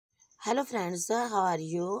Hello friends, how are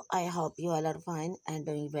you? I hope you all are fine and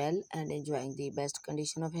doing well and enjoying the best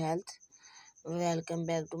condition of health. Welcome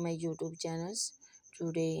back to my YouTube channels.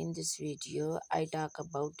 Today in this video, I talk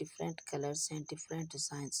about different colors and different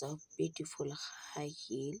designs of beautiful high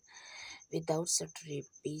heel without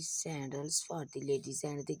strappy sandals for the ladies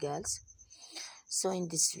and the girls. So in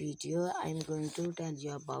this video, I'm going to tell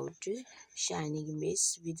you about shining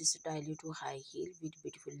miss with style to high heel with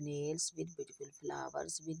beautiful nails, with beautiful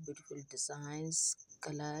flowers, with beautiful designs,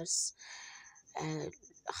 colors, and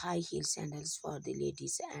high heel sandals for the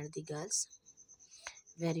ladies and the girls.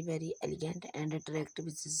 Very elegant and attractive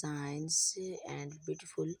designs and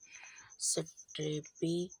beautiful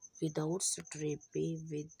strappy without strappy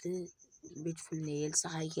with beautiful nails,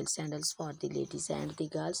 high heel sandals for the ladies and the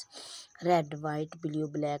girls. Red, white, blue,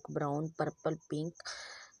 black, brown, purple, pink,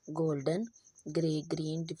 golden, grey,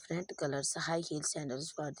 green, different colors, high heel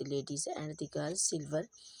sandals for the ladies and the girls. Silver,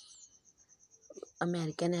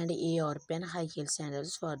 American and European high heel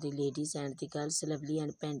sandals for the ladies and the girls. Lovely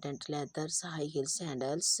and pendant leathers high heel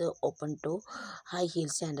sandals. Open toe high heel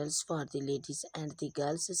sandals for the ladies and the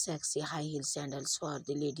girls. Sexy high heel sandals for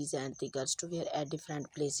the ladies and the girls to wear at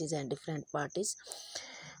different places and different parties.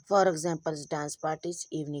 For example, dance parties,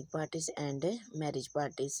 evening parties and marriage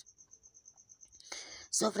parties.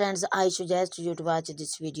 So friends, I suggest you to watch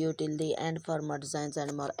this video till the end for more designs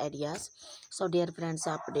and more ideas. So dear friends,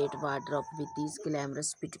 update wardrobe with these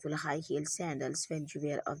glamorous beautiful high heel sandals when you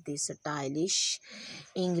wear of these stylish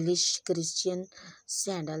English Christian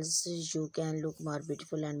sandals. You can look more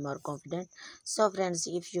beautiful and more confident. So friends,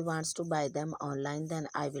 if you want to buy them online, then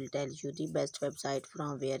I will tell you the best website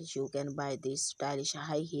from where you can buy these stylish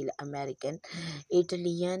high heel American,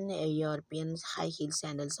 Italian, European high heel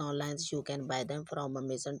sandals online. You can buy them from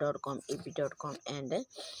Amazon.com, ep.com and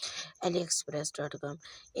aliexpress.com.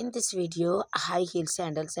 In this video, high heel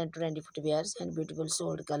sandals and trendy footwears and beautiful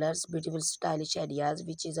sold colors, beautiful stylish ideas,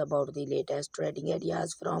 which is about the latest trending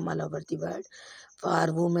ideas from all over the world for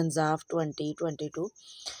women of 2022.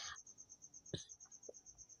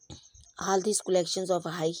 All these collections of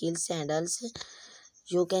high heel sandals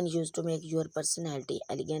you can use to make your personality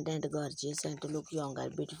elegant and gorgeous and to look young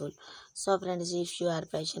and beautiful. So friends, if you are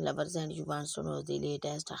fashion lovers and you want to know the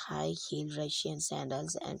latest high heel Russian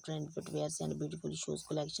sandals and trend footwears and beautiful shoes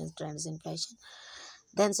collections trends in fashion,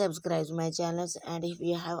 then subscribe to my channels. And if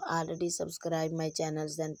you have already subscribed my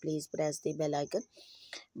channels, then please press the bell icon.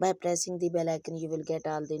 By pressing the bell icon, you will get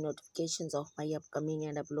all the notifications of my upcoming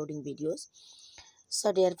and uploading videos.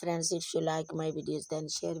 So dear friends, if you like my videos, then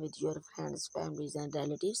share with your friends, families and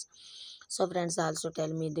relatives. So friends, also tell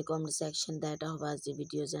me in the comment section that how was the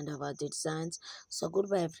videos and how was the designs. So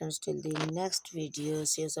goodbye friends, till the next video.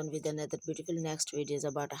 See you soon with another beautiful next videos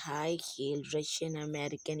about high heel Russian,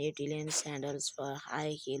 American, Italian sandals for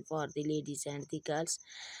high heel for the ladies and the girls.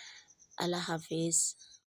 Allah Hafiz.